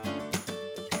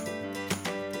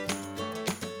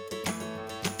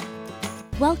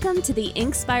Welcome to the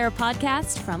Inkspire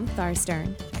podcast from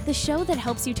Tharstern, the show that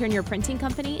helps you turn your printing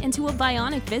company into a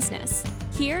bionic business.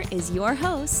 Here is your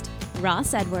host,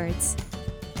 Ross Edwards.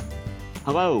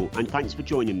 Hello, and thanks for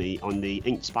joining me on the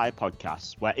Inkspire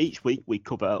podcast, where each week we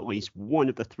cover at least one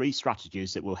of the three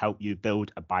strategies that will help you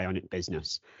build a bionic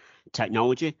business: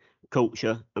 technology,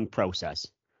 culture, and process.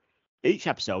 Each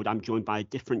episode, I'm joined by a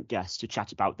different guest to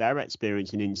chat about their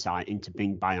experience and insight into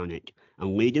being bionic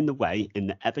and leading the way in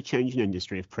the ever-changing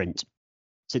industry of print.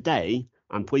 Today,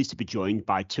 I'm pleased to be joined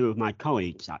by two of my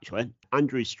colleagues, actually.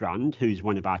 Andrew Strand, who's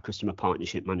one of our customer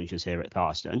partnership managers here at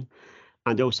Tharstern,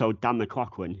 and also Dan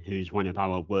McLaughlin, who's one of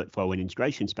our workflow and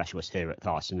integration specialists here at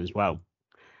Tharstern as well.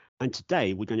 And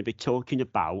today, we're going to be talking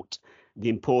about the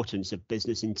importance of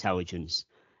business intelligence,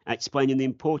 explaining the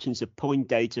importance of pulling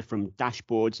data from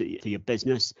dashboards for your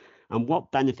business and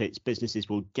what benefits businesses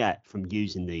will get from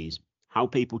using these, how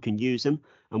people can use them,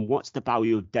 and what's the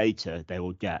value of data they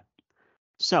will get.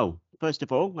 So, first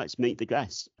of all, let's meet the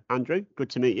guests. Andrew,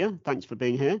 good to meet you. Thanks for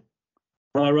being here.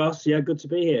 Hi, Ross. Yeah, good to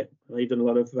be here. You've done a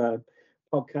lot of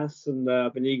podcasts, and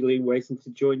I've been eagerly waiting to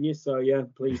join you. So, yeah,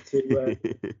 pleased to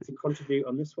contribute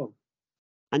on this one.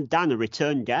 And Dan, a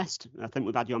return guest. I think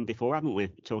we've had you on before, haven't we,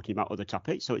 talking about other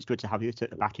topics. So it's good to have you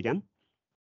back again.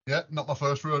 Yeah, not my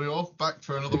first rodeo. Back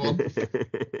for another one.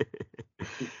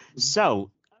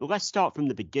 So let's start from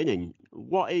the beginning.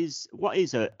 What is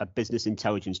a business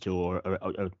intelligence tool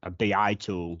or a BI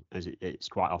tool, as it's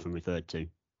quite often referred to?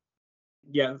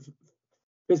 Yeah,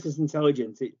 business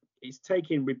intelligence. It's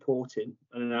taking reporting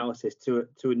and analysis to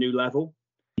a new level.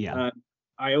 Yeah.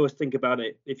 I always think about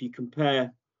it, if you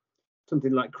compare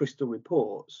something like Crystal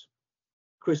Reports.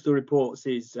 Crystal Reports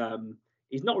is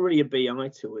not really a BI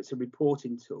tool, it's a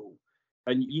reporting tool.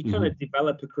 And you kind of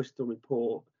develop a Crystal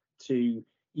Report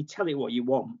you tell it what you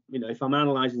want. You know, if I'm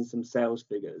analysing some sales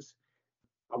figures,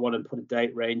 I want to put a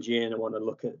date range in, I want to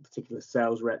look at particular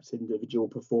sales reps, individual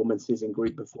performances and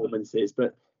group performances.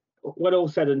 But when all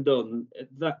said and done,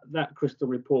 that Crystal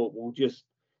Report will just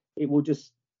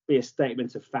be a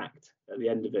statement of fact at the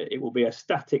end of it. It will be a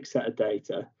static set of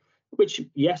data, which,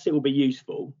 yes, it will be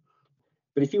useful.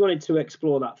 But if you wanted to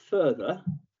explore that further,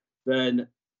 then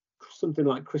something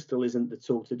like Crystal isn't the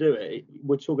tool to do it.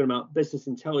 We're talking about business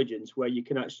intelligence, where you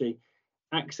can actually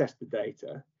access the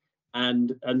data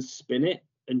and spin it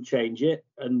and change it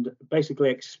and basically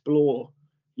explore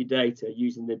your data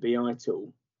using the BI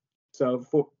tool. So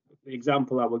for the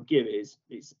example I would give is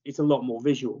it's a lot more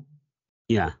visual.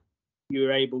 Yeah.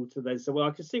 You're able to then say, well,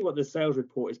 I can see what the sales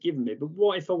report is giving me, but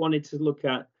what if I wanted to look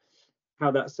at how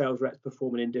that sales rep's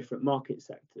performing in different market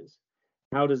sectors?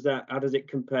 How does it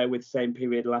compare with same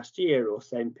period last year or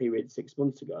same period 6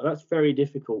 months ago? That's very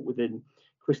difficult within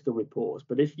Crystal Reports.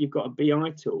 But if you've got a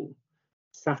BI tool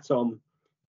sat on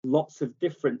lots of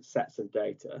different sets of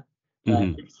data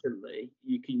instantly,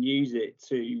 you can use it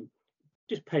to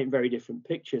just paint very different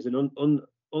pictures and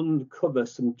uncover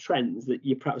some trends that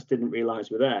you perhaps didn't realise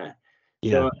were there.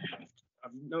 Yeah. So I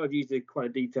know I've used quite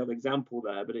a detailed example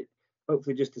there, but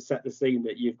hopefully just to set the scene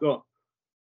that you've got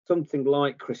something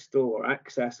like Crystal or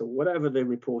Access or whatever the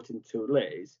reporting tool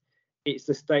is. It's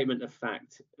a statement of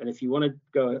fact. And if you want to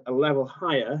go a level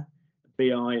higher,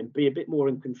 BI, and be a bit more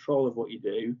in control of what you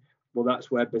do, well, that's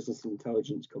where business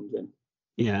intelligence comes in.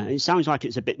 Yeah, it sounds like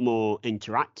it's a bit more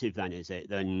interactive then, is it,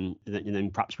 than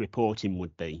perhaps reporting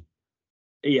would be?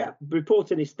 Yeah,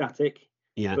 reporting is static.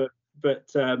 Yeah.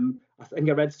 But I think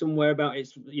I read somewhere about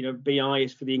BI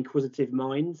is for the inquisitive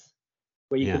minds,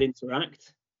 where you can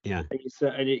interact. Yeah.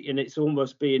 It's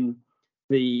almost being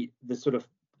the sort of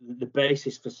the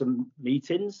basis for some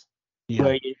meetings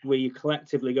where you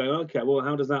collectively go, okay, well,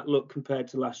 how does that look compared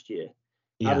to last year?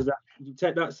 How does that, you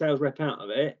take that sales rep out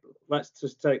of it, let's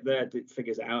just take their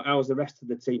figures out. How's the rest of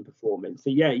the team performing?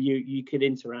 So yeah, you can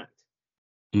interact.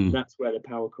 That's where the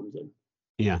power comes in.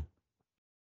 Yeah.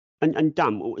 And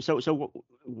Dan, so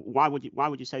why would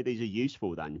you say these are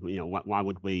useful then? You know, why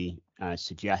would we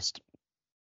suggest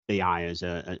BI as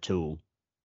a tool?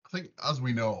 I think, as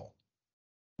we know,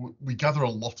 we gather a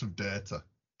lot of data.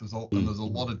 There's a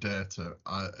lot of data,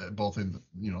 both in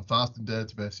Tharstern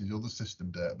databases, other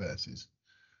system databases,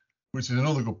 which is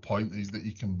another good point, is that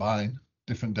you combine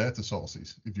different data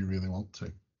sources if you really want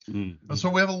to. And so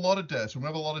we have a lot of data. We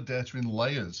have a lot of data in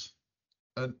layers,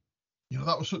 and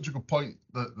that was such a good point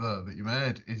that you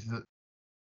made, is that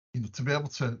to be able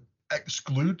to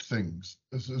exclude things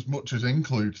as much as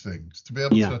include things, to be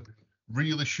able to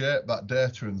really shape that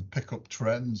data and pick up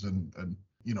trends. And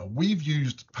we've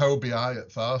used Power BI at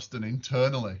Tharstern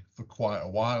internally for quite a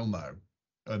while now,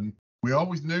 and we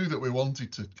always knew that we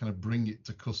wanted to kind of bring it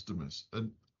to customers.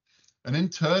 And And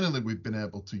internally, we've been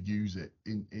able to use it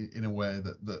in a way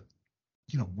that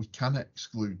we can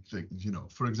exclude things.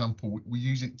 For example, we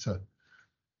use it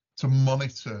to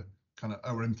monitor kind of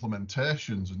our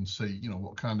implementations and see,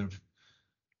 what kind of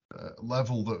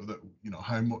level that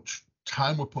how much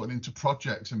time we're putting into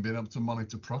projects, and being able to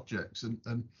monitor projects.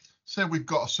 And say we've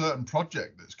got a certain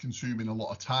project that's consuming a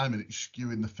lot of time and it's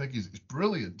skewing the figures. It's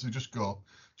brilliant to just go,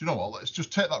 do you know what? Let's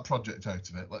just take that project out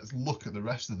of it. Let's look at the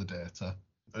rest of the data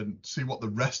and see what the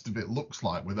rest of it looks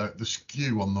like without the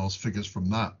skew on those figures from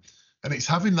that. And it's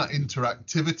having that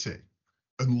interactivity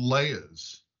and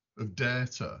layers of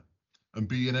data and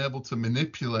being able to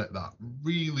manipulate that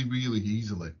really, really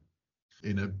easily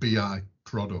in a BI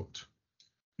product.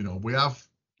 We have,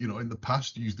 in the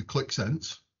past used the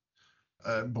ClickSense,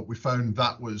 but we found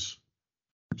that was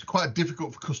quite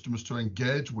difficult for customers to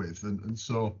engage with. And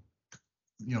so,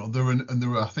 there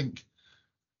were, I think,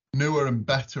 newer and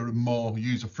better and more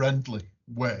user-friendly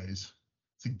ways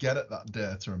to get at that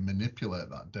data and manipulate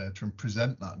that data and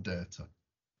present that data.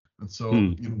 And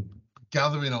so,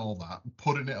 gathering all that,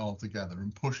 putting it all together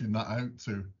and pushing that out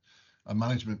to a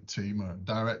management team or a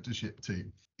directorship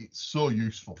team, it's so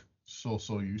useful,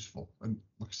 so useful. And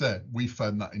like I said, we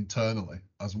found that internally,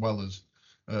 as well as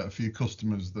a few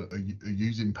customers that are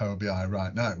using Power BI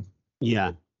right now.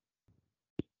 Yeah.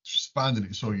 Just finding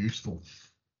it so useful.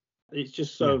 It's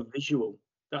just so visual.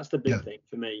 That's the big thing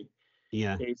for me.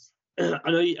 Yeah. It's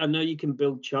I know you can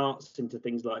build charts into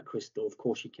things like Crystal, of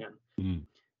course you can.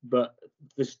 But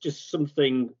there's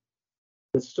something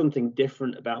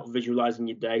different about visualizing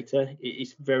your data.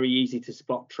 It's very easy to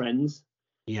spot trends.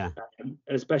 Yeah. And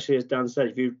especially, as Dan said,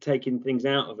 if you're taking things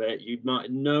out of it, you might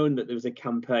have known that there was a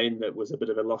campaign that was a bit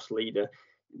of a loss leader.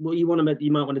 Well, you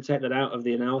might want to take that out of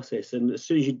the analysis, and as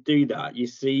soon as you do that, you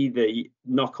see the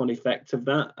knock-on effect of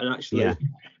that, and actually,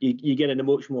 you get in a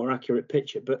much more accurate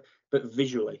picture. But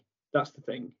visually, that's the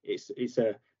thing. It's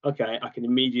okay. I can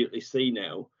immediately see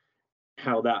now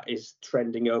how that is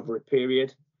trending over a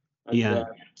period. And,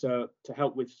 so to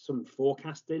help with some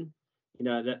forecasting,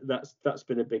 that's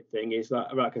been a big thing. Is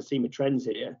like, right, I can see my trends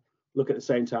here. Look at the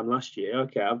same time last year.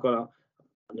 Okay, I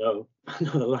know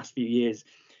the last few years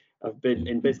I've been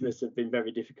in business have been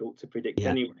very difficult to predict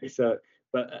anyway. So,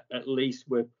 but at least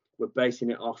we're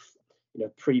basing it off,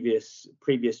 previous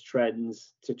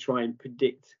trends to try and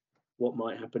predict what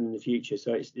might happen in the future.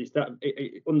 So it's that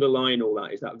underlying all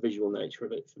that is that visual nature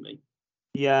of it for me.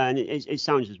 Yeah, and it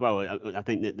sounds as well. I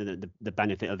think that the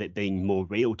benefit of it being more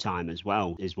real time as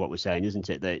well is what we're saying, isn't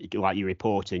it? That like your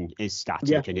reporting is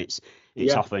static and it's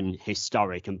often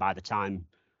historic, and by the time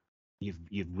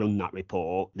you've run that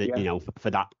report, that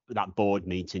for that board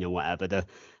meeting or whatever,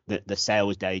 the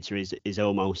sales data is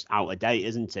almost out of date,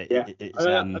 isn't it?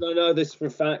 I know this for a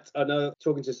fact. I know,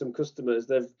 talking to some customers,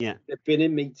 they've been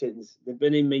in meetings. They've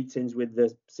been in meetings with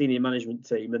the senior management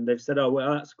team, and they've said, "Oh,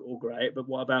 well, that's all great, but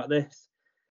what about this?"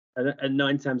 And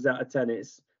 9 times out of 10,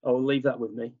 it's, "Oh, leave that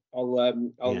with me.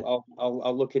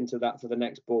 I'll look into that for the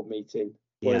next board meeting."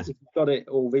 Whereas if you've got it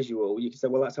all visual, you can say,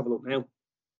 "Well, let's have a look now.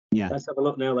 Let's have a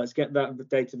look now. Let's get that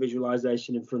data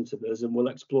visualization in front of us, and we'll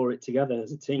explore it together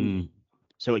as a team."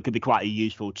 So it could be quite a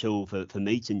useful tool for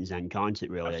meetings then, can't it,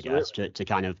 really? Absolutely. I guess, to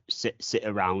kind of sit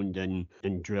around and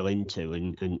drill into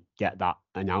and get that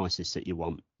analysis that you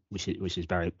want, which is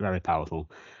very, very powerful.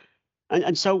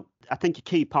 And so I think a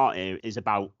key part here is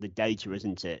about the data,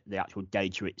 isn't it? The actual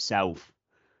data itself.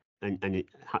 And it,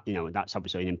 that's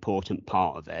obviously an important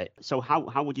part of it. So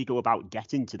how would you go about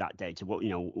getting to that data?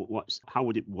 How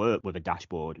would it work with a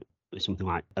dashboard, with something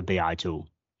like a BI tool?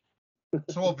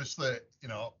 So obviously,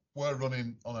 we're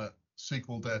running on a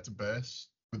SQL database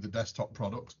with the desktop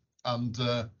product, and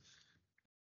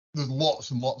there's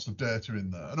lots and lots of data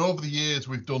in there. And over the years,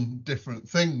 we've done different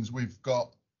things. We've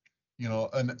got,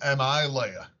 an MI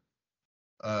layer,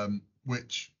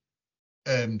 which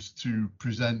aims to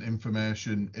present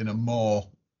information in a more,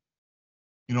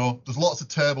 there's lots of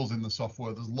tables in the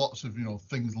software. There's lots of,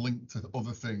 things linked to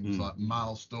other things like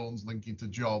milestones, linking to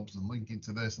jobs and linking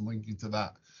to this and linking to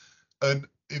that. And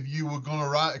if you were going to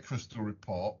write a Crystal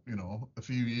report, a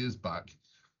few years back,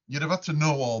 you'd have had to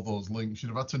know all those links. You'd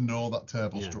have had to know that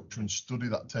table structure and study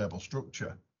that table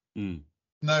structure.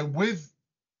 Now, with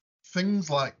things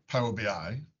like Power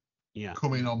BI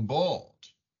coming on board,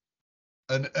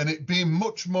 and it being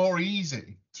much more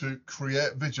easy to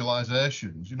create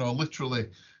visualizations, literally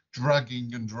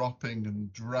dragging and dropping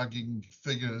and dragging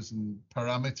figures and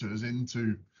parameters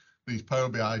into these Power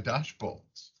BI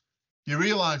dashboards, you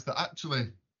realize that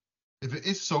actually, if it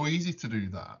is so easy to do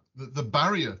that, the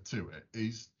barrier to it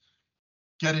is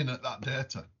getting at that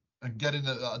data and getting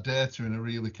at that data in a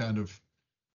really kind of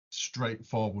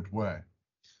straightforward way.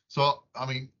 So, I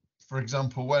mean, for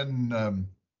example, when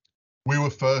we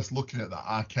were first looking at that,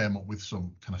 I came up with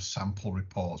some kind of sample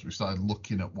reports. We started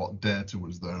looking at what data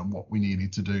was there and what we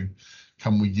needed to do.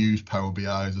 Can we use Power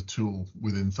BI as a tool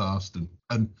within Tharstern?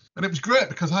 And it was great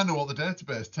because I know all the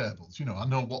database tables. You know, I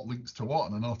know what links to what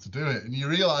and I know how to do it. And you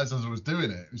realise as I was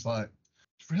doing it, it was like,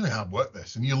 it's really hard work,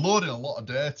 this. And you're loading a lot of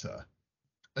data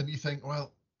and you think,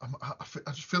 well, I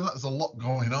just feel like there's a lot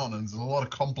going on and there's a lot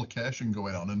of complication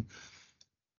going on. And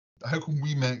how can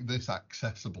we make this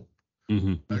accessible?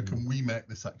 How can we make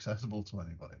this accessible to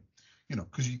anybody? You know,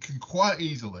 because you can quite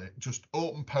easily just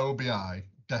open Power BI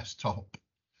desktop.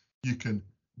 You can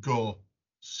go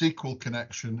SQL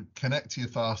connection, connect to your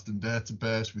Tharstern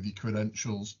database with your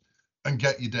credentials and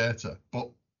get your data. But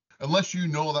unless you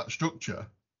know that structure,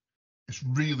 it's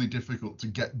really difficult to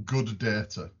get good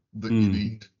data that you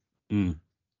need.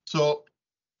 So,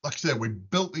 like I said, we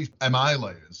built these MI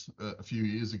layers a few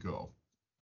years ago.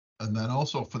 And then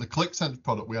also for the ClickSense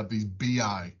product, we had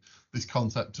this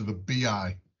concept of a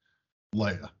BI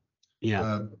layer,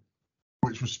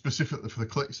 which was specifically for the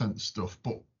ClickSense stuff.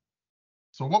 But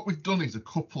so what we've done is a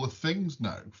couple of things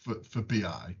now for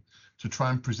BI to try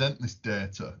and present this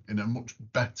data in a much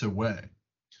better way.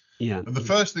 Yeah. And the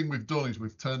first thing we've done is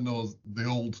we've turned the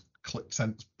old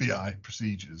ClickSense BI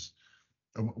procedures,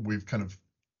 and we've kind of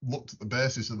looked at the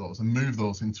basis of those and moved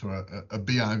those into a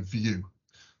BI view.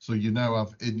 So you now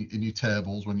have in your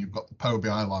tables, when you've got the Power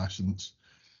BI license,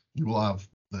 you will have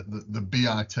the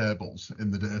BI tables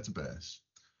in the database.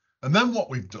 And then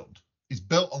what we've done is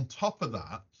built on top of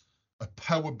that a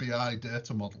Power BI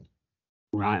data model.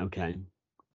 Right, okay.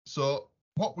 So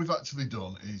what we've actually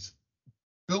done is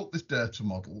built this data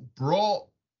model, brought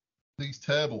these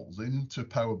tables into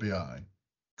Power BI,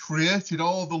 created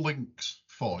all the links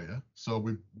for you. So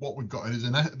what we've got is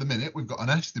at the minute, we've got an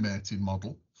estimating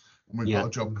model. And we've got a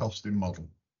job costing model.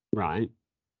 Right.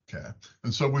 Okay.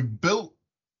 And so we've built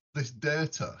this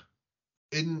data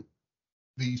in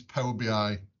these Power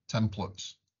BI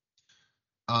templates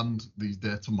and these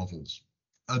data models.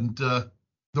 And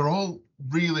they're all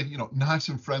really, nice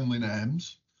and friendly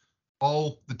names.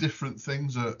 All the different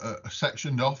things are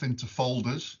sectioned off into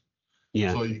folders.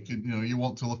 Yeah. So you can, you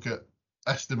want to look at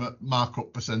estimate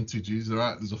markup percentages,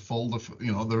 right? There's a folder for,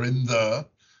 they're in there.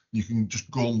 You can just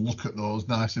go and look at those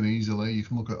nice and easily. You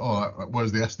can look at,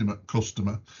 where's the estimate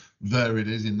customer? There it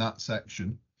is in that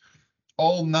section.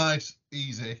 All nice,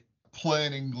 easy,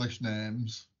 plain English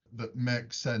names that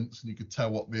make sense and you can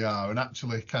tell what they are and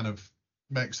actually kind of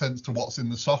make sense to what's in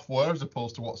the software as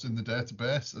opposed to what's in the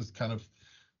database. As kind of,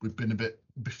 we've been a bit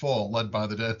before led by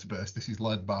the database. This is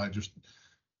led by just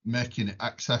making it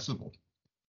accessible.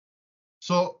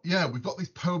 So yeah, we've got these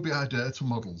Power BI data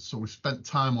models. So we've spent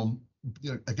time on,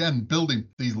 again, building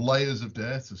these layers of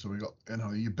data. So we've got,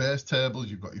 your base tables,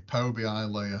 you've got your Power BI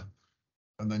layer,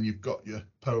 and then you've got your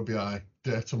Power BI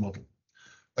data model.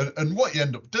 And what you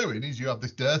end up doing is you have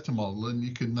this data model and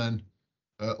you can then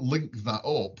link that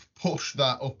up, push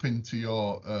that up into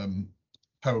your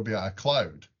Power BI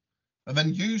cloud, and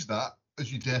then use that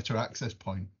as your data access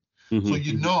point. So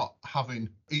you're not having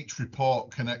each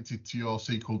report connected to your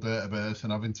SQL database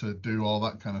and having to do all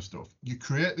that kind of stuff. You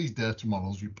create these data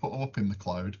models, you put them up in the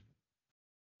cloud,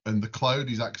 and the cloud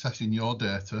is accessing your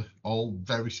data all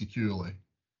very securely,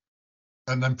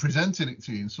 and then presenting it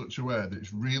to you in such a way that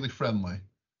it's really friendly,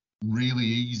 really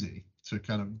easy to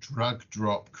kind of drag,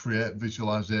 drop, create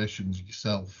visualizations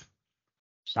yourself.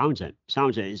 Sounds it. So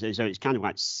it's kind of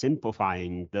like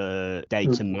simplifying the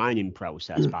data mining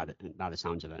process by the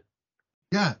sounds of it.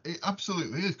 Yeah, it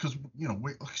absolutely is, because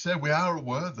like I said, we are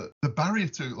aware that the barrier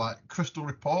to like crystal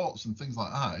reports and things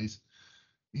like that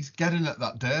is getting at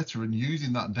that data and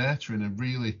using that data in a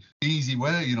really easy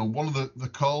way. One of the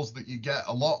calls that you get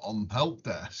a lot on help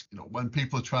desk, when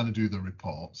people are trying to do the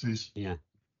reports is,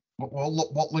 well,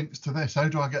 look, what links to this? How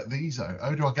do I get these out?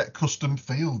 How do I get custom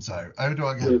fields out? How do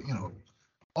I get,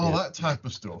 all that type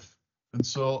of stuff? And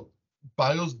so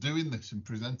by us doing this and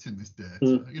presenting this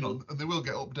data, and they will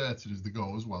get updated as they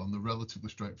go as well, and they're relatively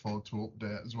straightforward to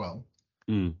update as well.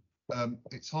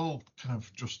 It's all kind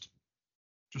of just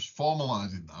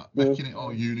formalizing that, making it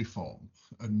all uniform,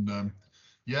 and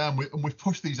we've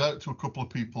pushed these out to a couple of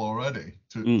people already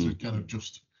to kind of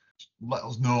just let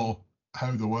us know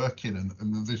how they're working,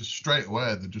 and they just straight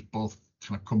away they just both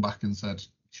kind of come back and said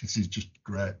this is just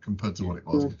great compared to what it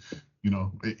was.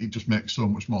 It just makes so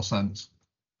much more sense.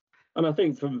 And I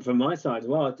think from my side as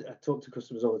well, I talk to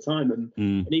customers all the time,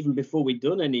 and even before we'd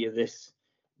done any of this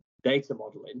data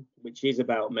modeling, which is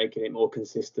about making it more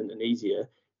consistent and easier,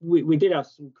 we did have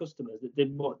some customers that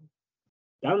did what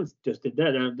Dan's just did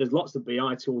there. There's lots of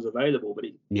BI tools available, but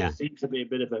it seems to be a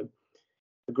bit of a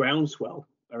groundswell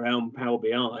around Power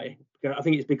BI. I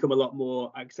think it's become a lot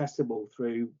more accessible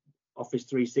through Office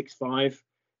 365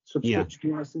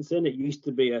 subscription licensing. It used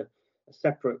to be a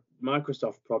separate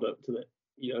Microsoft product that,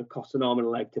 you know, cost an arm and a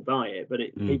leg to buy it, but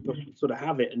people sort of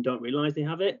have it and don't realize they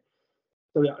have it.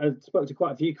 So I spoke to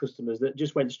quite a few customers that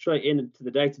just went straight into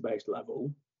the database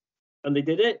level and they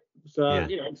did it. So,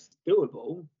 you know, it's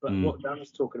doable. But what Dan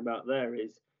was talking about there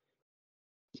is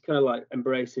it's kind of like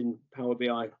embracing Power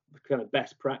BI kind of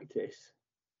best practice.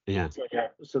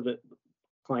 So that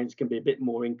clients can be a bit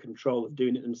more in control of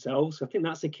doing it themselves. So I think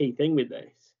that's the key thing with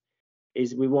this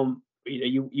is we want,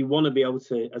 you know, you want to be able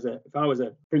to, if I was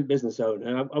a print business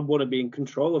owner, I want to be in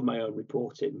control of my own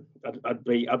reporting. I'd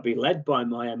be led by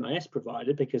my MIS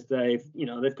provider because they've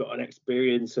got an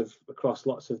experience of across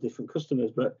lots of different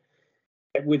customers. But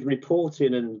with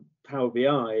reporting and Power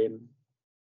BI,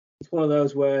 it's one of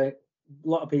those where a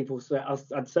lot of people say,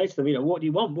 I'd say to them, you know, what do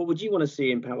you want? What would you want to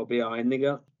see in Power BI? And they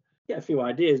go, get a few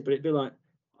ideas, but it'd be like,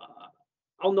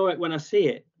 I'll know it when I see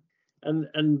it.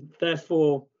 And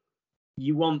therefore,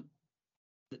 you want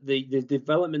the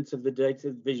development of the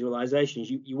data visualizations,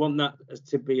 you want that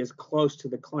to be as close to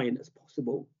the client as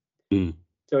possible.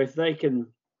 So if they can,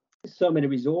 there's so many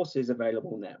resources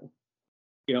available now,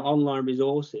 you know, online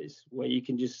resources where you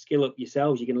can just skill up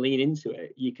yourselves, you can lean into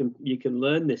it, you can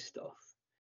learn this stuff.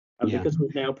 And because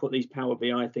we've now put these Power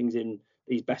BI things in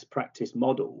these best practice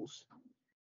models,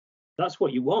 that's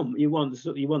what you want. You want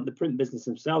the print business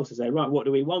themselves to say, right, what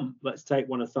do we want? Let's take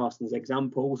one of Thorsten's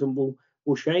examples and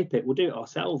we'll shape it. We'll do it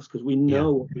ourselves because we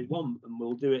know what we want, and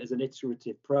we'll do it as an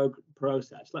iterative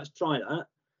process. Let's try that.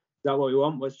 Is that what we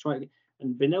want? Let's try it.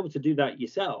 And being able to do that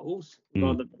yourselves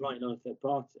rather than relying on a third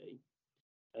party,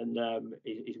 and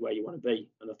is where you want to be.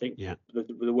 And I think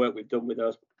the work we've done with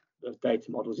those data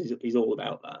models is all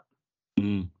about that.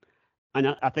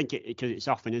 And I think because it's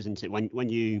often, isn't it, when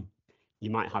you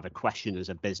might have a question as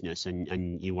a business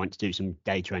and you want to do some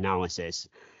data analysis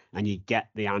and you get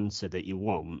the answer that you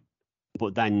want,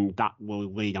 but then that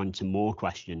will lead on to more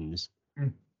questions.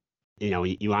 You know,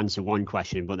 you answer one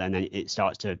question, but then it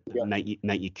starts to make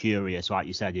you curious. Like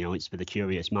you said, you know, it's for the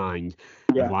curious mind.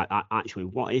 Of like, actually,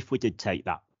 what if we did take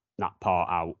that part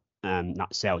out,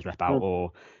 that sales rep out,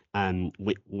 or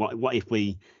what if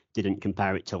we didn't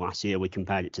compare it to last year, we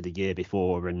compared it to the year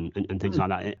before, and things like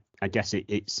that. I guess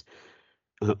it's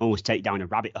almost take down a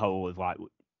rabbit hole of like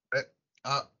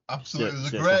absolutely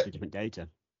different data.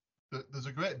 There's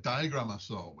a great diagram I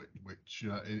saw which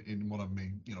in one of my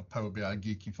Power BI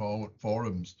geeky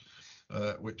forums,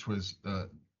 which was kind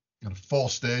of 4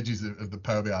 stages of the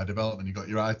Power BI development. You got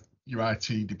your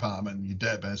IT department, your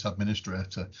database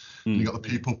administrator, and you got the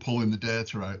people pulling the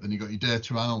data out. Then you got your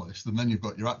data analyst, and then you've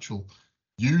got your actual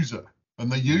user. And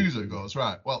the user goes,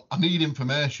 right, well, I need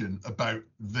information about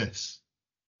this.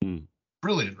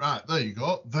 Brilliant, right, there you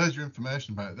go. There's your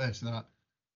information about this. And they're like,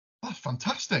 that's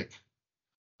fantastic.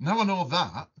 Now I know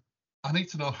that. I need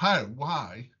to know how,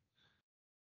 why,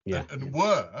 and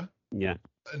where.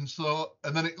 And so,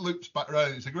 and then it loops back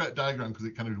around. It's a great diagram because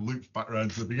it kind of loops back around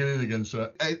to the beginning again.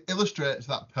 So it illustrates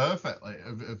that perfectly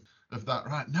of that.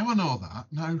 Right, now I know that.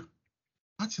 Now,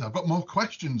 actually, I've got more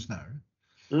questions now.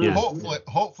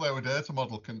 Hopefully our data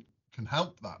model can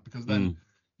help that, because then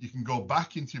you can go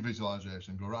back into your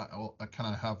visualization and go, right, well, can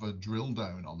I have a drill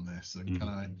down on this, and can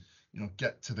I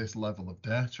get to this level of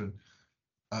data?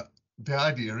 And the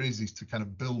idea is to kind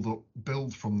of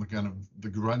build from the kind of the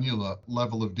granular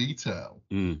level of detail,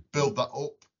 build that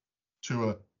up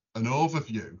to an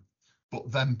overview, but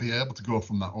then be able to go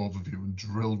from that overview and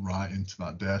drill right into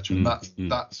that data. And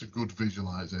that's a good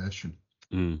visualization.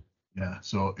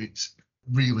 So it's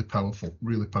really powerful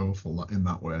in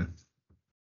that way.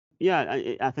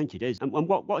 Yeah, I think it is. And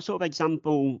what sort of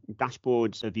example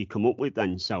dashboards have you come up with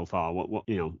then so far? What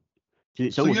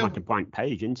it's almost like a blank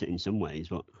page, isn't it, in some ways?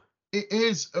 But it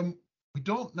is. We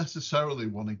don't necessarily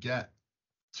want to get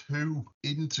too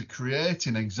into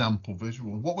creating example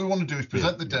visuals. What we want to do is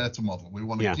present the data model. We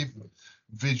want to give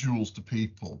visuals to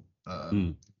people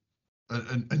and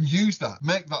use that,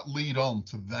 make that lead on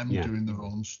to them doing their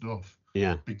own stuff.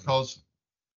 Because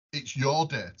it's your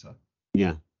data.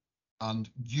 And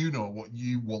you know what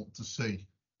you want to see.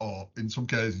 Or in some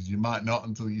cases, you might not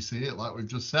until you see it, like we've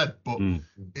just said. But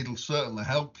it'll certainly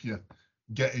help you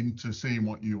get into seeing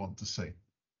what you want to see.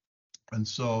 And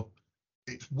so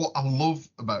it's what I love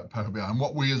about Power BI, and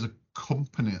what we as a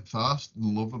company at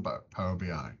Thorsten love about Power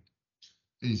BI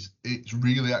is it's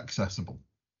really accessible.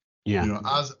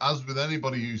 As with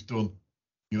anybody who's done,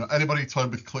 anybody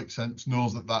toyed with ClickSense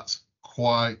knows that that's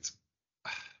quite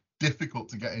difficult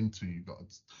to get into. You've got to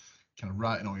kind of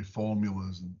writing all your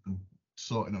formulas and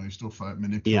sorting all your stuff out,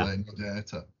 manipulating the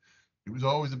data. It was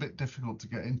always a bit difficult to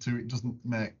get into. It doesn't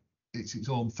make it's its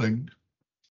own thing.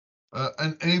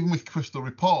 And even with Crystal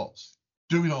Reports,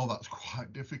 doing all that's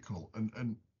quite difficult.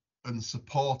 And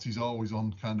support is always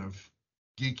on kind of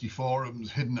geeky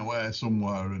forums hidden away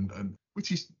somewhere, and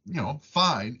which is,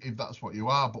 fine if that's what you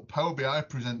are. But Power BI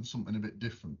presents something a bit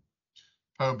different.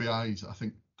 Power BI is, I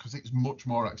think, because it's much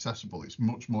more accessible, it's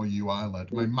much more UI led.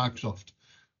 I mean, Microsoft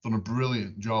done a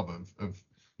brilliant job of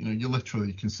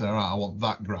you can say, I want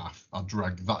that graph, I'll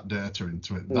drag that data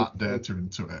into it, that data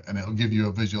into it, and it'll give you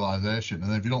a visualization.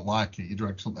 And if you don't like it, you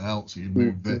drag something else, or you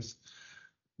move this.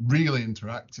 Really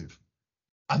interactive.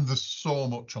 And there's so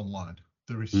much online.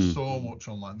 There is so much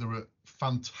online. There are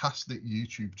fantastic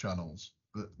YouTube channels.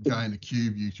 The Guy in the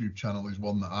Cube YouTube channel is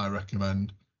one that I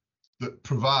recommend, that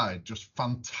provide just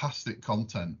fantastic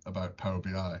content about Power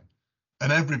BI.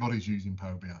 And everybody's using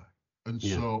Power BI. And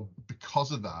so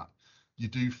because of that, you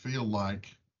do feel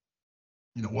like,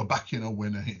 we're backing a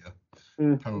winner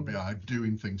here. Power BI,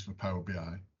 doing things for Power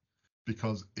BI,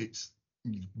 because it's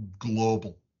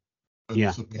global. And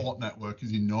the support network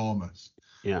is enormous.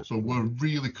 Yeah. So we're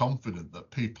really confident that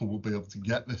people will be able to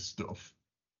get this stuff,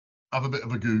 have a bit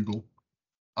of a Google,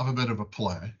 have a bit of a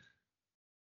play,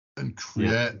 and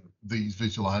create these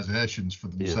visualizations for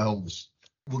themselves.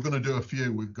 We're going to do a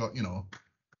few. We've got,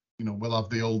 we'll have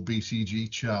the old BCG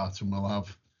chart, and we'll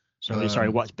have. Sorry,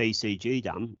 what's BCG,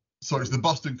 Dan? So it's the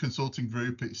Boston Consulting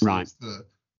Group. It's the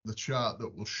chart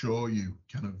that will show you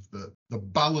kind of the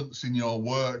balance in your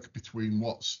work between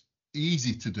what's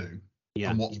easy to do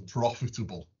and what's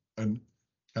profitable, and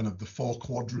kind of the 4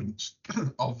 quadrants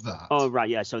of that. Oh, right,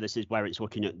 yeah. So this is where it's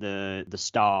looking at the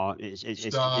star.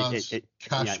 Stars,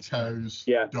 cash cows,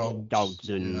 dogs,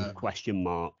 and question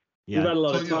mark. Yeah. We've had a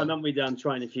lot of time, haven't we, Dan,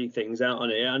 trying a few things out on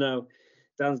it. I know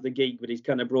Dan's the geek, but he's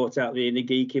kind of brought out the inner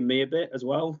geek in me a bit as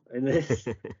well in this.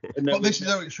 But this is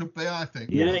how it should be, I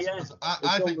think. Yeah.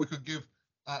 I think we could give.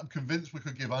 I'm convinced we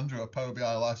could give Andrew a Power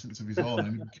BI license of his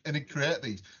own and he'd create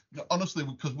these. Honestly,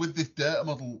 because with this data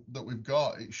model that we've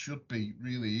got, it should be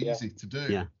really easy to do.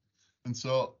 Yeah. And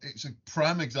so it's a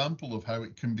prime example of how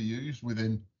it can be used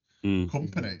within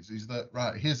companies. Is that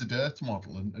right? Here's a data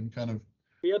model, and kind of.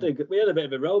 We had a bit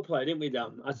of a role play, didn't we,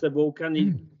 Dan? I said, well, can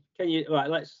you right?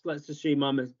 Let's assume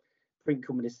I'm a print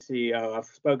company CEO. I've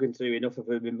spoken to enough of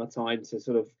them in my time to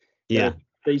sort of get a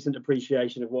decent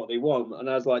appreciation of what they want. And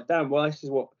I was like, Dan, well,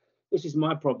 this is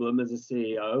my problem as a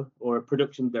CEO or a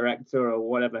production director or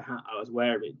whatever hat I was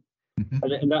wearing.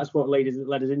 And that's what led us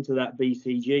into that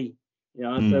BCG.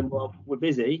 I said, well, we're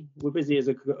busy as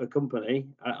a company.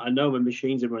 I know my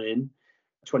machines are running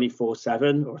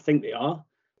 24/7, or I think they are.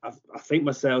 I think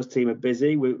my sales team are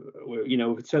busy. We're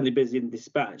certainly busy in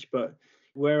dispatch, but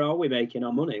where are we making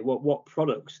our money? What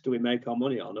products do we make our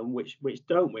money on, and which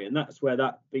don't we? And that's where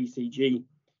that BCG,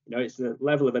 it's the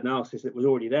level of analysis that was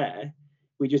already there.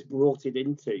 We just brought it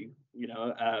into,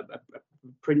 a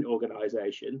print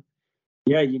organization.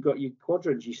 Yeah, you've got your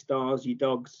quadrants, your stars, your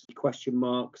dogs, your question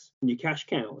marks, and your cash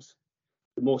cows.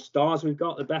 The more stars we've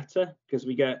got, the better, because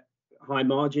we get high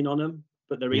margin on them,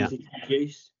 but they're easy to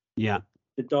produce. Yeah.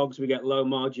 The dogs, we get low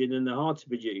margin and they're hard to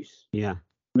produce. Yeah. And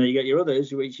then you get your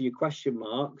others, which are your question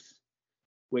marks,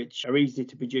 which are easy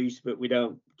to produce, but we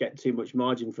don't get too much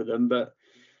margin for them. But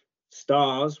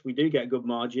stars, we do get good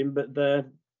margin, but they're a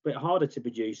bit harder to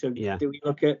produce. So do we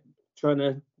look at trying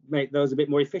to make those a bit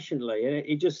more efficiently? And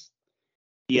it just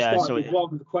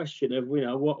one question of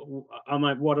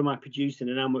what am I producing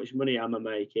and how much money am I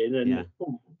making? And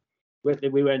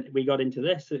we got into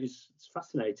this. It's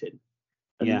fascinating.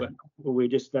 And we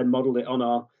just then modeled it on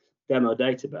our demo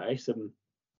database, and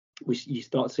you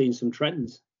start seeing some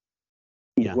trends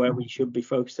where we should be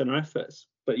focusing our efforts.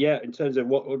 But in terms of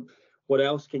what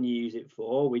else can you use it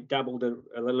for, we dabbled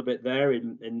a little bit there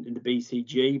in the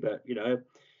BCG, but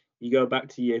you go back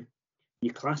to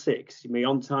your classics, my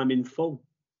on time in full,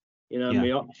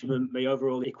 my optimum, my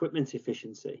overall equipment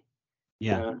efficiency.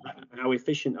 How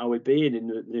efficient are we being?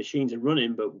 And the machines are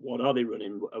running, but what are they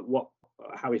running?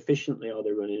 How efficiently are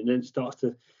they running? And then it starts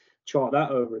to chart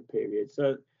that over a period.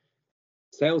 So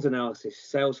sales analysis,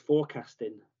 sales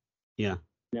forecasting.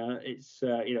 It's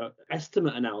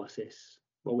estimate analysis.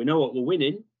 Well, we know what we're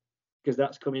winning because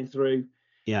that's coming through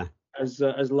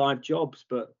as live jobs.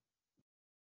 But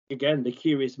again, the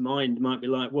curious mind might be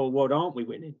like, well, what aren't we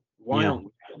winning? Why aren't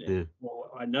we winning? Well,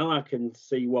 I know I can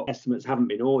see what estimates haven't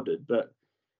been ordered, but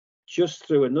just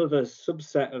through another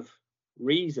subset of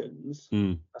reasons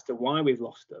as to why we've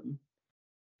lost them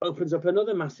opens up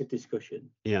another massive discussion.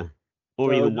 Well, Or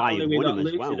so even not why only you are we won not them as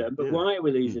losing well. them, but Yeah. why are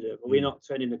we losing them? Are we Mm. not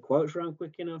turning the quotes around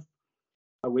quick enough?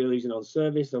 Are we losing on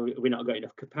service? Are we not got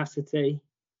enough capacity?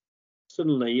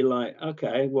 Suddenly you're like,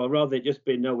 okay, well, rather than just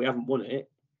be, no, we haven't won it,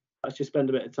 let's just spend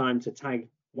a bit of time to tag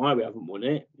why we haven't won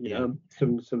it. You know,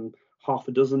 some half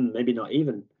a dozen, maybe not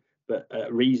even, but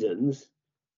reasons.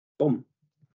 Boom.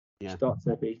 Yeah. Start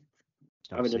to be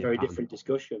having a very different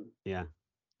discussion. Yeah.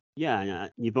 Yeah,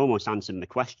 and, you've almost answered the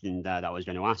question there that I was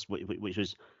going to ask, which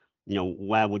was, you know,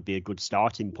 where would be a good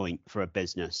starting point for a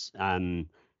business? But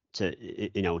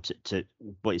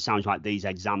it sounds like these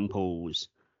examples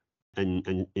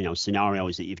and you know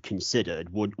scenarios that you've considered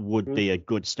would be a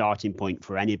good starting point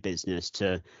for any business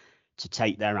to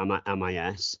take their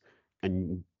MIS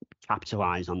and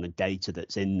capitalize on the data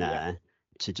that's in there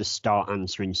to just start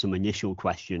answering some initial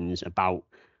questions about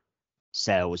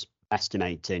sales,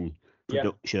 estimating,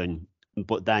 production,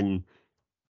 but then,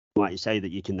 like you say,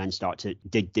 that you can then start to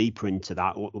dig deeper into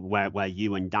that, where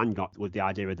you and Dan got with the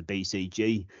idea of the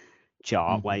BCG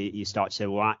chart, where you start to say,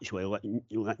 well, actually,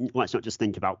 let's not just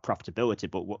think about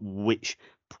profitability, but which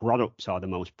products are the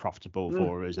most profitable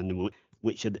for us, and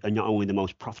which are not only the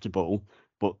most profitable,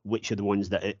 but which are the ones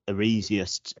that are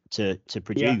easiest to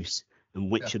produce,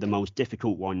 and which are the most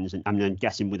difficult ones. And I'm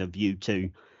guessing with a view to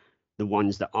the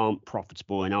ones that aren't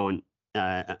profitable and aren't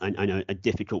and are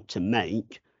difficult to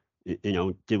make. You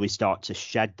know, do we start to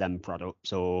shed them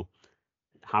products, or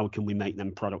how can we make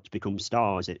them products become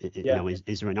stars? You know,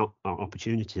 is there an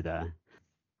opportunity there?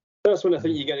 That's when I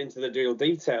think you get into the real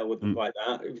detail with like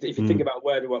that. If you think about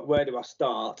where do I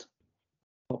start,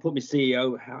 I'll put my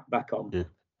CEO hat back on,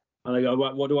 and I go,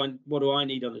 what do I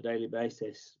need on a daily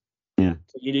basis? Yeah.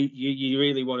 So you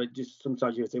really want to just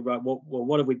sometimes you say, right,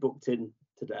 what have we booked in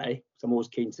today? So I'm always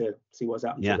keen to see what's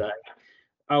happened today.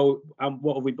 Oh,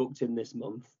 what have we booked in this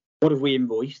month? What have we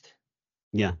invoiced?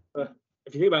 Yeah. But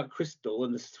if you think about Crystal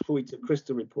and the suite of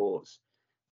Crystal reports,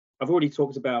 I've already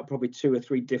talked about probably 2 or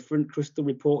 3 different Crystal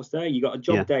reports there. You got a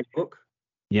job day book.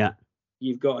 Yeah.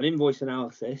 You've got an invoice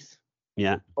analysis.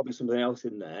 Yeah. Probably something else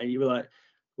in there. You were like,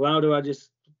 well, how do I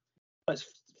just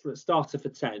for a starter for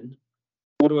 10?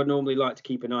 What do I normally like to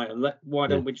keep an eye on? Why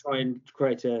don't we try and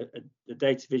create a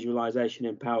data visualization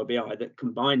in Power BI that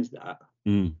combines that,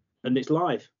 and it's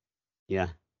live. Yeah.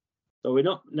 So we're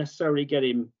not necessarily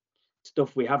getting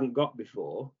stuff we haven't got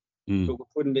before, but we're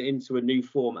putting it into a new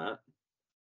format.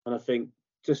 And I think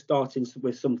just starting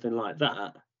with something like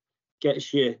that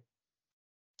gets you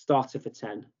starter for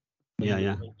 10.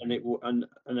 Yeah. And it will, and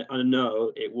I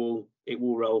know it will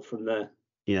roll from there.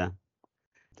 Yeah.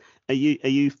 Are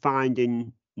you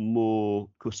finding more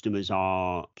customers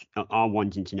are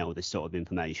wanting to know this sort of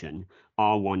information,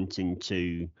 are wanting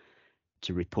to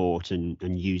report and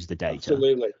use the data?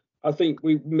 Absolutely. I think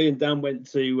me and Dan went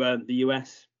to the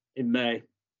US in May.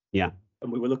 Yeah.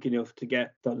 And we were lucky enough to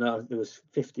get, there was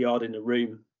 50 odd in the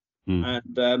room,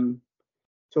 and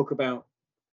talk about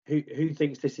who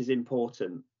thinks this is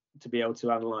important to be able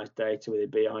to analyze data with a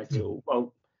BI tool.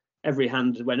 Well, every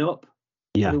hand went up.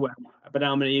 Yeah. But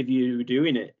how many of you are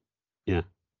doing it? Yeah.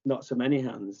 Not so many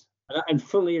hands. And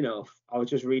funnily enough, I was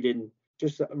just reading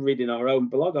our own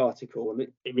blog article, and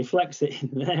it reflects it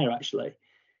in there actually.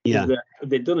 Yeah.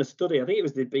 They'd done a study, I think it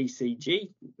was the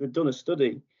BCG, they'd done a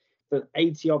study that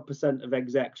 80% of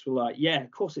execs were like, yeah,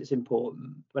 of course it's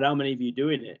important, but how many of you are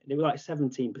doing it? And they were like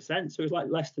 17%, so it was like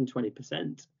less than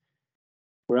 20%.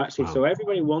 We're actually, so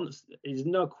everybody wants, there's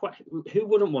no question, who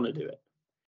wouldn't want to do it?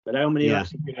 But how many are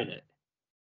actually doing it?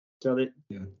 So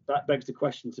that begs the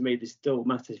question to me, there's still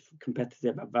massive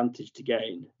competitive advantage to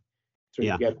gain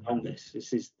through getting on this.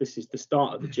 This is the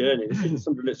start of the journey. This isn't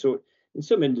something that's in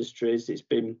some industries it's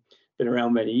been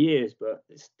around many years, but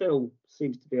it still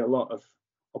seems to be a lot of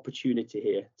opportunity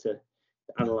here to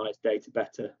analyze data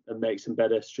better and make some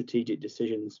better strategic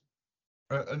decisions.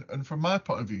 And from my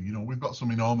point of view, you know, we've got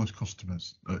some enormous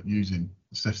customers using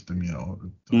the system, you know,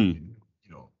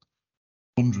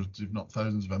 hundreds, if not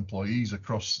thousands of employees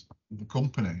across the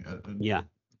company.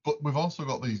 But we've also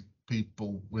got these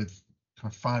people with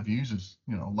kind of 5 users,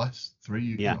 you know, less 3,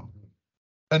 you know,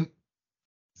 and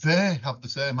they have the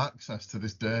same access to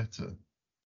this data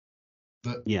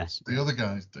that the other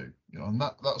guys do, you know, and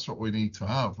that's what we need to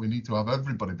have. We need to have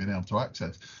everybody being able to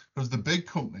access, because the big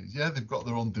companies, they've got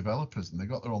their own developers and they've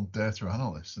got their own data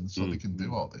analysts, and so they can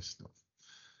do all this stuff.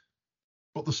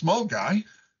 But the small guy,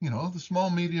 you know, the small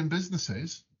medium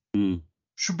businesses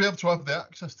should be able to have the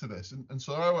access to this, and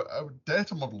so our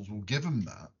data models will give them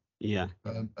that,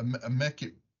 and make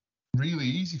it really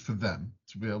easy for them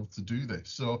to be able to do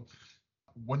this. So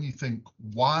when you think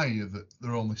why that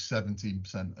there are only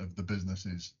 17% of the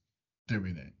businesses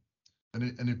doing it, And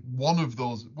if one of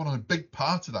a big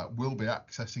part of that will be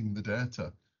accessing the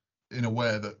data in a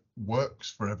way that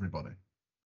works for everybody.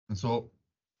 And so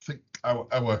I think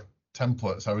our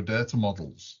templates, our data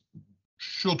models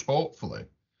should hopefully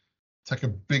take a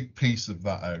big piece of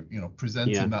that out,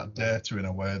 presenting that data in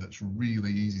a way that's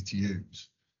really easy to use.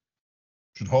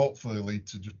 Should hopefully lead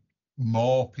to just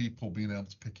more people being able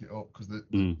to pick it up, because the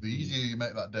easier you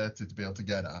make that data to be able to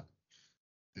get at,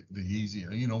 the easier.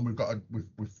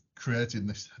 We've created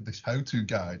this how-to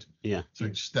guide. Yeah. So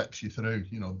it steps you through.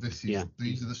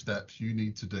 These are the steps you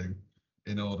need to do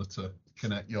in order to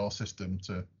connect your system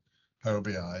to Power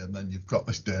BI, and then you've got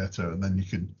this data, and then you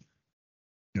can,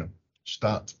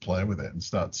 start to play with it and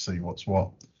start to see what's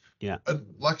what. Yeah. And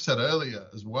like I said earlier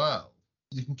as well,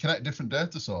 you can connect different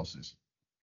data sources.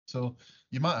 So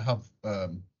you might have,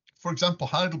 for example,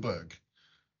 Heidelberg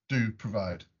do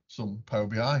provide some Power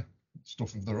BI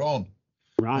stuff of their own.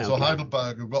 Right. So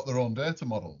Heidelberg have got their own data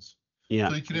models. Yeah.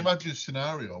 So you can imagine a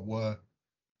scenario where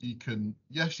you can,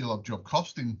 yes, you'll have job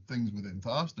costing things within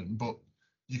Thorsten, but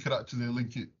you could actually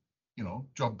link it,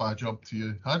 job by job to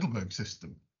your Heidelberg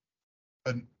system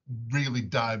and really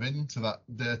dive into that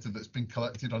data that's been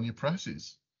collected on your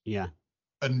presses. Yeah.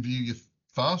 And view your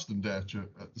Thorsten data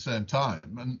at the same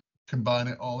time and combine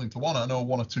it all into one. I know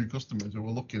one or two customers who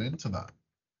were looking into that.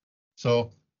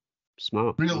 So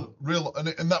smart. Real,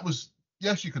 and that was,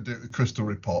 yes, you could do it with Crystal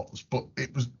reports, but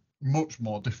it was much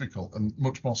more difficult and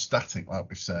much more static, like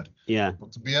we said. Yeah.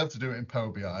 But to be able to do it in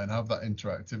Power BI and have that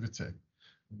interactivity,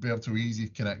 be able to easily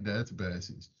connect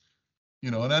databases,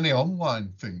 and any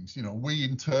online things, we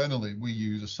internally, we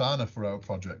use Asana for our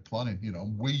project planning.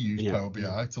 We use Power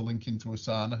BI to link into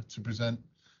Asana to present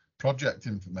project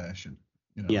information.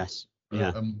 Yes.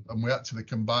 Yeah. And we actually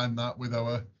combine that with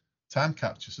our time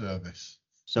capture service.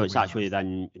 So it's actually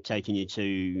then taking you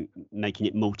to making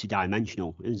it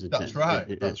multi-dimensional, isn't it? That's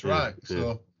right. That's right.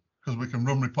 So because we can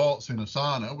run reports in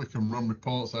Asana, we can run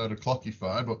reports out of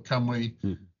Clockify, but can we,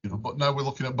 but now we're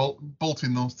looking at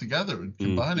bolting those together and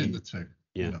combining the two.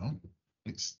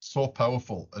 It's so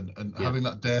powerful, and having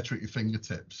that data at your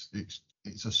fingertips,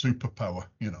 it's a superpower.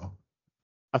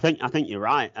 I think you're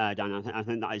right, Dan. I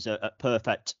think that is a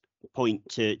perfect point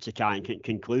to kind of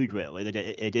conclude, really, that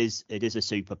it is a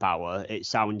superpower. It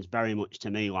sounds very much to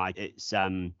me like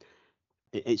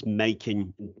it's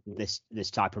making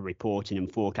this type of reporting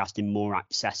and forecasting more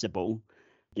accessible,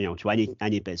 to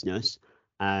any business,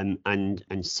 and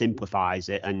simplifies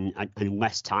it and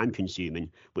less time consuming,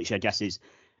 which I guess is,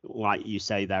 like you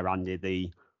say there,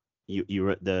 Andy, you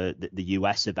were at the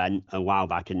US event a while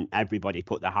back, and everybody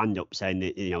put their hand up saying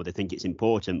that they think it's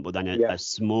important, but then a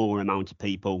smaller amount of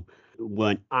people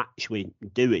weren't actually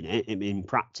doing it in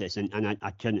practice, and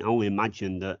I can only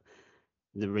imagine that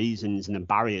the reasons and the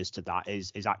barriers to that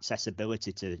is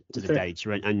accessibility to the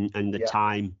data and the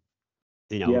time,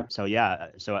 So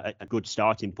so a good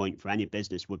starting point for any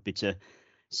business would be to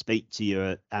speak to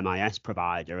your MIS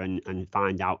provider and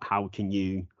find out how can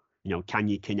you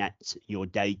connect your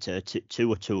data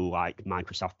to a tool like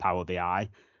Microsoft Power BI,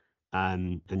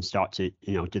 and start to,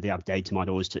 do they have data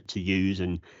models to use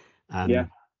and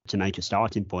to make a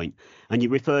starting point. And you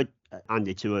referred,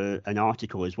 Andy, to an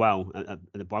article as well,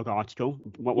 the blog article.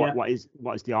 What is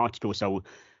the article? So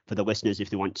for the listeners, if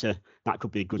they want to, that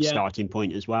could be a good starting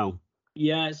point as well.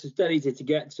 Yeah, it's dead easy to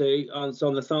get to. It's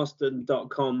on the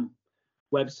Thorsten.com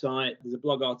website. There's a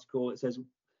blog article. It says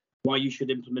why you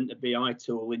should implement a BI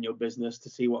tool in your business to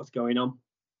see what's going on.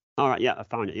 All right, I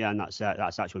found it. Yeah, and that's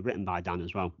actually written by Dan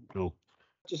as well. Cool.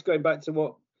 Just going back to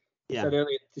what I said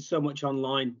earlier, there's so much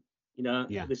online.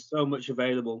 There's so much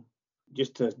available.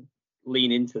 Just to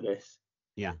lean into this.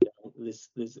 Yeah. There's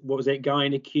what was it? Guy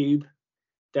in a Cube,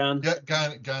 Dan? Yeah,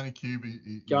 Guy in a Cube.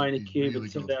 Guy in a Cube. Really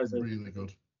good. Really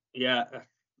good. Yeah,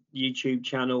 a YouTube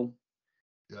channel.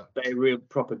 Yeah. They're real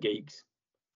proper geeks,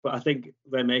 but I think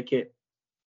they make it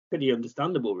pretty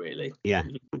understandable, really. Yeah,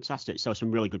 fantastic. So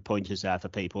some really good pointers there for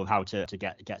people of how to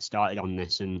get started on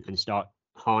this and start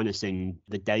harnessing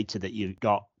the data that you've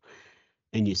got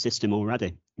in your system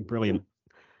already. Brilliant.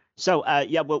 So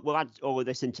we'll add all of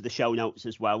this into the show notes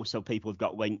as well, so people have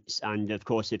got links. And of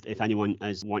course, if anyone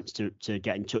wants to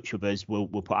get in touch with us, we'll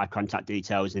put our contact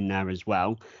details in there as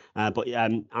well. But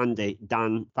Andy,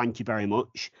 Dan, thank you very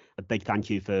much. A big thank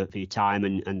you for your time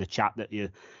and the chat that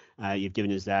you've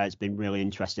given us there. It's been really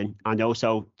interesting. And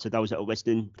also to those that are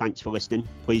listening, thanks for listening.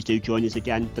 Please do join us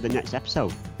again for the next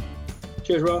episode.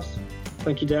 Cheers, Ross.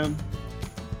 Thank you, Dan.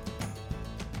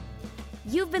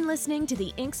 You've been listening to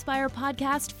the Inkspire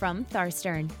podcast from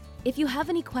Thorsten. If you have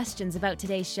any questions about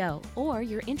today's show, or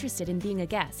you're interested in being a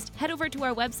guest, head over to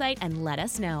our website and let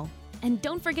us know. And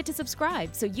don't forget to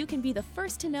subscribe so you can be the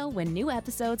first to know when new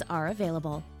episodes are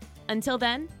available. Until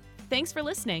then, thanks for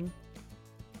listening.